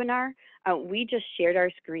doing the webinar, we just shared our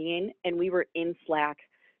screen and we were in Slack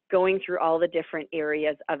going through all the different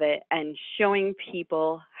areas of it and showing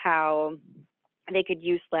people how they could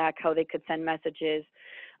use Slack, how they could send messages.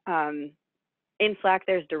 In Slack,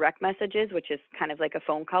 there's direct messages, which is kind of like a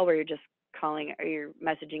phone call where you're just calling or you're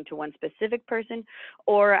messaging to one specific person.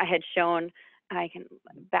 Or I had shown, I can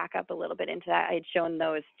back up a little bit into that. I had shown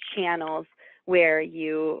those channels where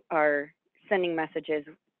you are sending messages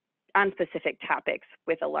on specific topics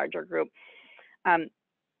with a larger group.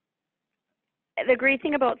 The great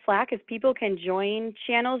thing about Slack is people can join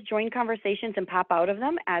channels, join conversations, and pop out of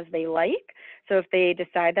them as they like. So if they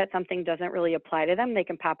decide that something doesn't really apply to them, they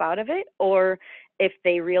can pop out of it. Or if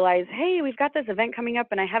they realize, hey, we've got this event coming up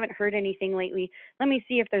and I haven't heard anything lately, let me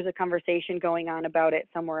see if there's a conversation going on about it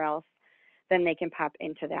somewhere else, then they can pop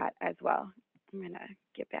into that as well. I'm going to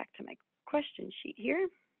get back to my question sheet here.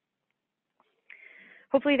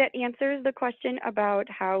 Hopefully that answers the question about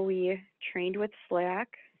how we trained with Slack.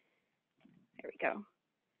 There we go.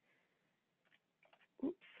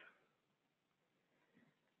 Oops.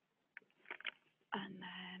 And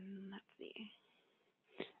then let's see.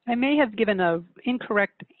 I may have given an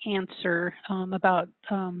incorrect answer about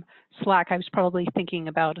Slack. I was probably thinking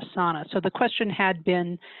about Asana. So the question had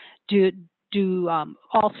been, do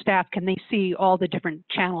all staff, can they see all the different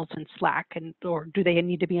channels in Slack, or do they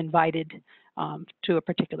need to be invited to a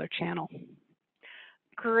particular channel?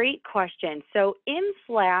 Great question. So in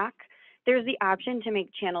Slack, there's the option to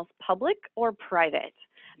make channels public or private.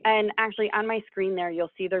 And actually on my screen there,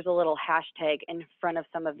 you'll see there's a little hashtag in front of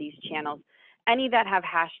some of these channels. Any that have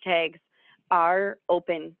hashtags are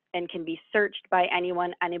open and can be searched by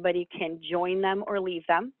anyone. Anybody can join them or leave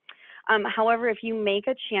them. However, if you make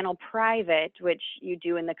a channel private, which you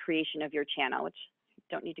do in the creation of your channel, which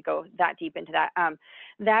don't need to go that deep into that,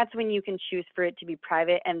 that's when you can choose for it to be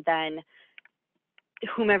private, and then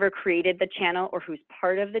whomever created the channel or who's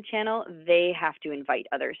part of the channel, they have to invite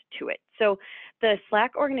others to it. So the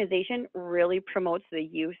Slack organization really promotes the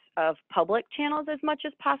use of public channels as much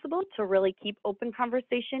as possible to really keep open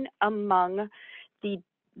conversation among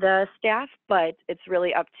the staff, but it's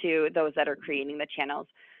really up to those that are creating the channels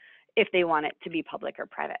if they want it to be public or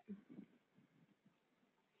private.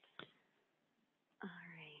 All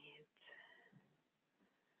right.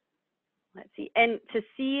 Let's see. And to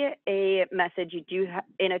see a message you do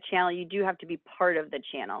in a channel, you do have to be part of the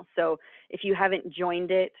channel. So if you haven't joined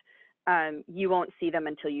it, you won't see them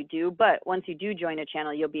until you do. But once you do join a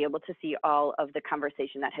channel, you'll be able to see all of the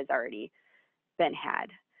conversation that has already been had.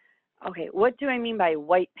 Okay, what do I mean by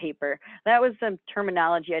white paper? That was some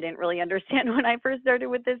terminology I didn't really understand when I first started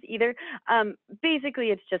with this either. Basically,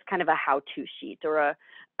 it's just kind of a how-to sheet or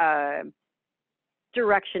a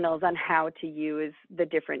directionals on how to use the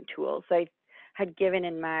different tools. So I had given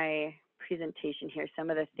in my presentation here some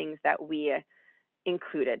of the things that we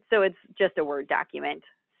included. So it's just a Word document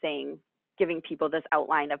saying, giving people this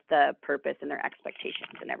outline of the purpose and their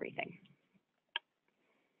expectations and everything.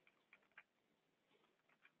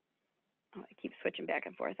 Oh, I keep switching back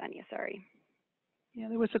and forth on you, sorry. Yeah,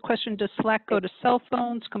 there was a question, does Slack go to cell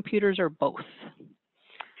phones, computers, or both?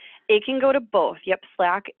 It can go to both. Yep,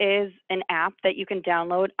 Slack is an app that you can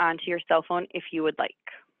download onto your cell phone if you would like.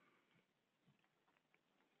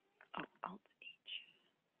 Oh, Alt-H.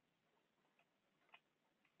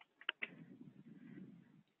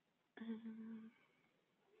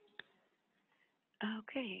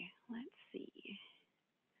 Okay, let's see.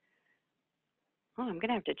 Oh, I'm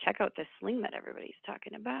gonna have to check out this sling that everybody's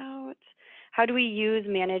talking about. How do we use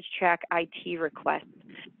manage track IT requests?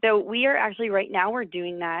 So we are actually right now, we're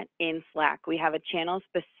doing that in Slack. We have a channel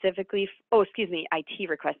specifically, IT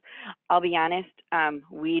requests. I'll be honest,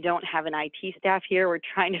 we don't have an IT staff here. We're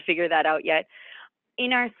trying to figure that out yet.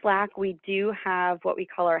 In our Slack, we do have what we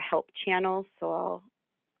call our help channels. So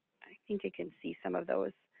I think you can see some of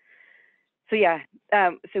those. So yeah,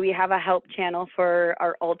 so we have a help channel for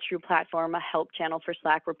our AllTrue platform, a help channel for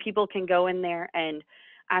Slack, where people can go in there and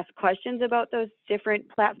ask questions about those different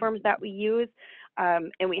platforms that we use.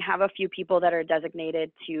 And we have a few people that are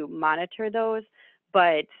designated to monitor those,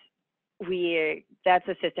 but that's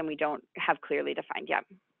a system we don't have clearly defined yet.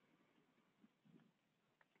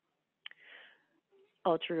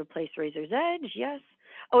 AllTrue replace Razor's Edge, yes.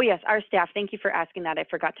 Oh yes, our staff, thank you for asking that. I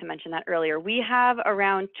forgot to mention that earlier. We have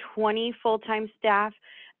around 20 full-time staff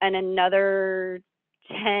and another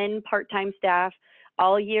 10 part-time staff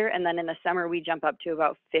all year. And then in the summer, we jump up to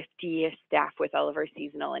about 50 staff with all of our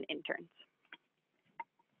seasonal and interns.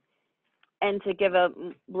 And to give a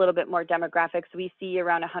little bit more demographics, we see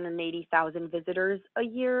around 180,000 visitors a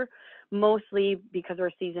year, mostly because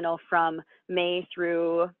we're seasonal from May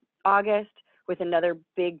through August, with another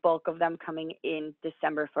big bulk of them coming in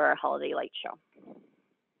December for our holiday light show.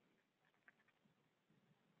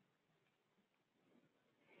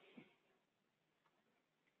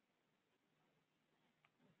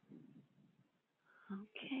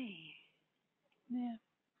 Okay. Yeah.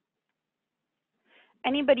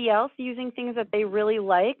 Anybody else using things that they really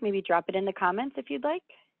like? Maybe drop it in the comments if you'd like.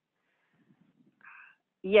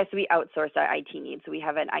 Yes, we outsource our IT needs. We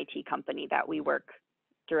have an IT company that we work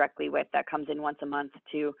directly with that comes in once a month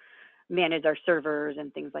to manage our servers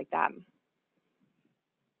and things like that.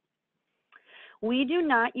 We do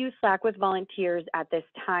not use Slack with volunteers at this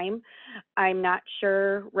time. I'm not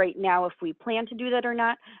sure right now if we plan to do that or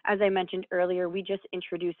not. As I mentioned earlier, we just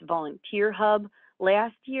introduced Volunteer Hub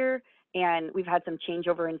last year, and we've had some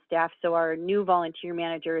changeover in staff. So our new volunteer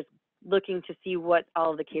manager is looking to see what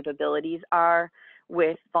all the capabilities are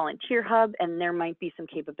with Volunteer Hub, and there might be some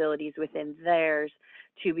capabilities within theirs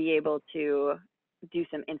to be able to do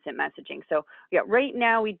some instant messaging. So yeah, right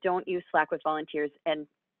now we don't use Slack with volunteers, and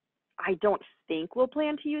I don't think we'll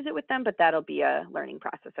plan to use it with them, but that'll be a learning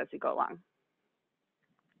process as we go along.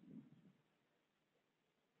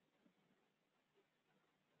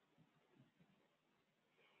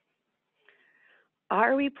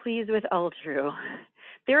 Are we pleased with AllTrue?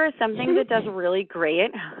 There are some things it does really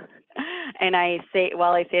great. And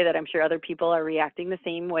while I say that, I'm sure other people are reacting the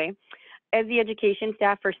same way. As the education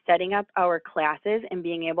staff, for setting up our classes and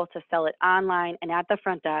being able to sell it online and at the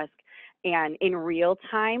front desk and in real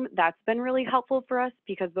time, that's been really helpful for us,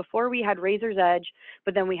 because before we had Razor's Edge,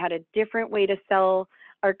 but then we had a different way to sell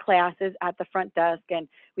our classes at the front desk, and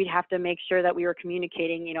we'd have to make sure that we were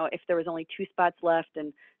communicating, you know, if there was only 2 spots left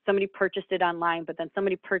and somebody purchased it online, but then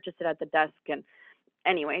somebody purchased it at the desk. And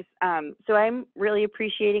anyways, so I'm really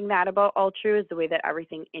appreciating that about Altru, is the way that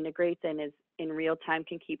everything integrates and is in real time,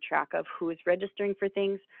 can keep track of who is registering for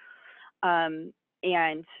things.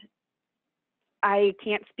 And I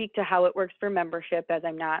can't speak to how it works for membership, as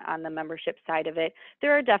I'm not on the membership side of it.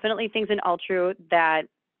 There are definitely things in Altru that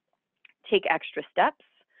take extra steps.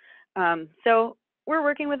 So we're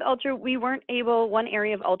working with Altru. We weren't able, one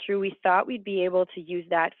area of Altru, we thought we'd be able to use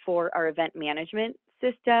that for our event management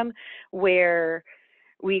system, where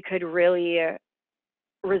we could really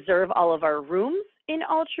reserve all of our rooms in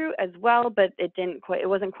Altru as well, but it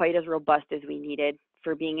wasn't quite as robust as we needed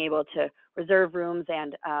for being able to reserve rooms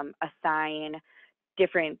and assign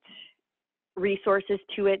different resources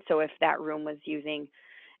to it. So if that room was using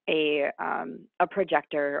a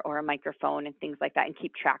projector or a microphone and things like that, and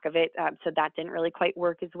keep track of it. So that didn't really quite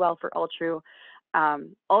work as well for Altru.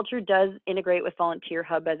 Altru does integrate with Volunteer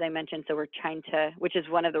Hub, as I mentioned, so we're trying to, which is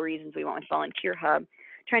one of the reasons we went with Volunteer Hub,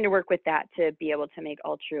 trying to work with that to be able to make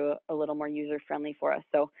Altru a little more user-friendly for us.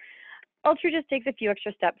 So Altru just takes a few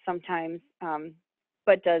extra steps sometimes,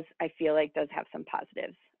 but I feel like does have some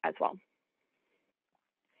positives as well.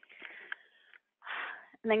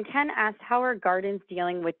 And then Ken asked, how are gardens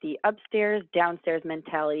dealing with the upstairs, downstairs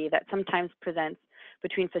mentality that sometimes presents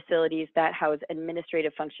between facilities that house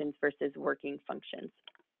administrative functions versus working functions?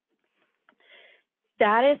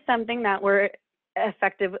 That is something that we're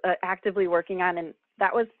actively working on, and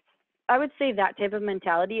I would say that type of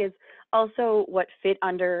mentality is also what fit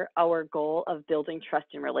under our goal of building trust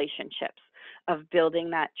and relationships, of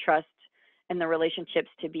building that trust and the relationships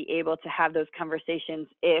to be able to have those conversations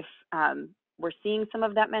if we're seeing some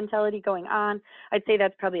of that mentality going on. I'd say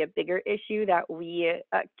that's probably a bigger issue that we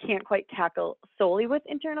can't quite tackle solely with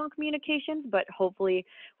internal communications, but hopefully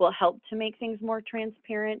will help to make things more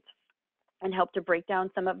transparent and help to break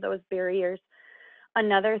down some of those barriers.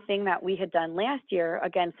 Another thing that we had done last year,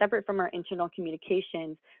 again, separate from our internal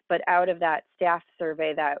communications, but out of that staff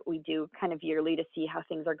survey that we do kind of yearly to see how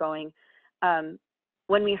things are going,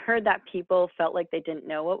 when we heard that people felt like they didn't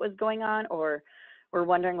know what was going on, or were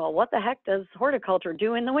wondering, well, what the heck does horticulture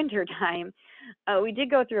do in the winter time? We did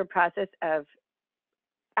go through a process of,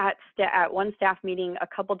 at one staff meeting, a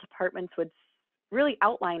couple departments would really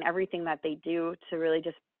outline everything that they do to really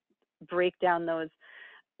just break down those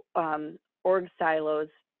org silos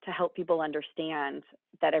to help people understand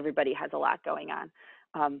that everybody has a lot going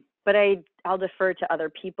on. But I'll defer to other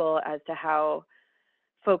people as to how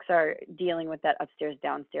folks are dealing with that upstairs,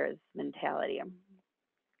 downstairs mentality.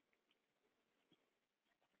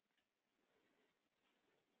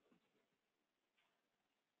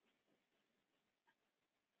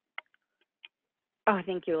 Oh,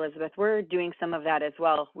 thank you, Elizabeth. We're doing some of that as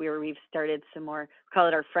well. We've started some more, we call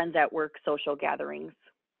it our Friends at Work social gatherings.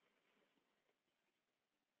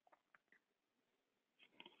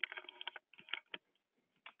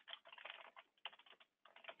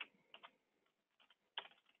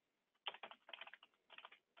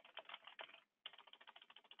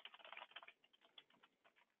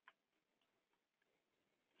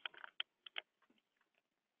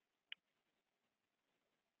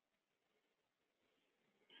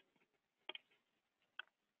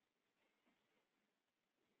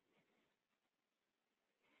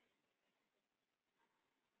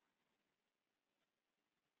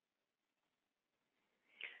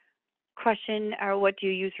 Question, what do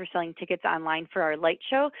you use for selling tickets online for our light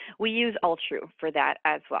show? We use Altru for that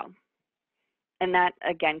as well. And that,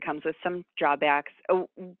 again, comes with some drawbacks.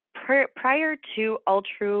 Prior to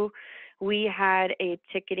Altru, we had a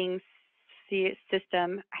ticketing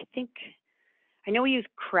system. I know we used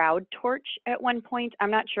CrowdTorch at one point.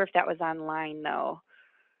 I'm not sure if that was online, though.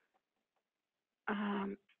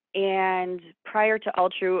 And prior to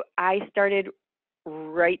Altru, I started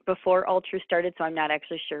right before Altru started, so I'm not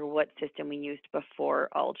actually sure what system we used before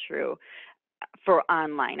Altru for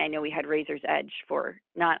online. I know we had Razor's Edge for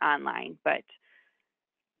not online, but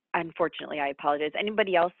unfortunately, I apologize.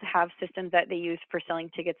 Anybody else have systems that they use for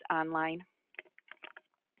selling tickets online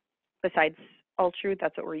besides Altru?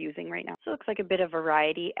 That's what we're using right now. So it looks like a bit of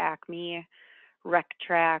variety: Acme,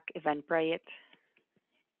 RecTrack, Eventbrite,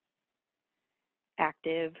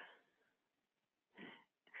 Active.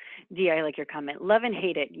 Dee, I like your comment. Love and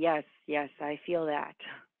hate it. Yes, I feel that.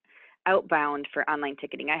 Outbound for online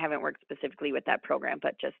ticketing. I haven't worked specifically with that program,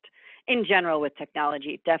 but just in general with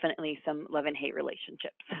technology, definitely some love and hate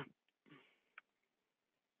relationships.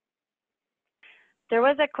 There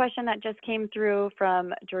was a question that just came through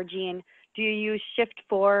from Georgine. Do you use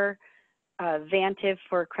Shift4 Vantiv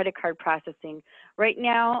for credit card processing. Right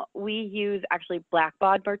now, we use actually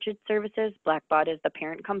Blackbaud Merchant Services. Blackbaud is the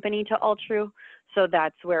parent company to Alltrue, so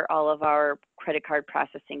that's where all of our credit card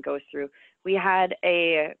processing goes through. We had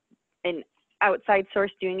an outside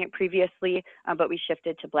source doing it previously, but we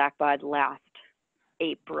shifted to Blackbaud last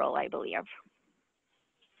April, I believe.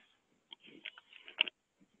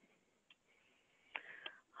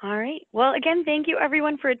 All right. Well, again, thank you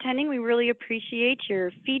everyone for attending. We really appreciate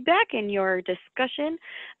your feedback and your discussion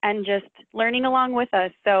and just learning along with us.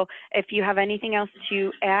 So if you have anything else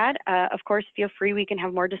to add, of course, feel free. We can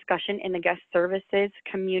have more discussion in the guest services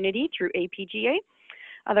community through APGA.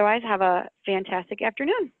 Otherwise, have a fantastic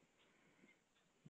afternoon.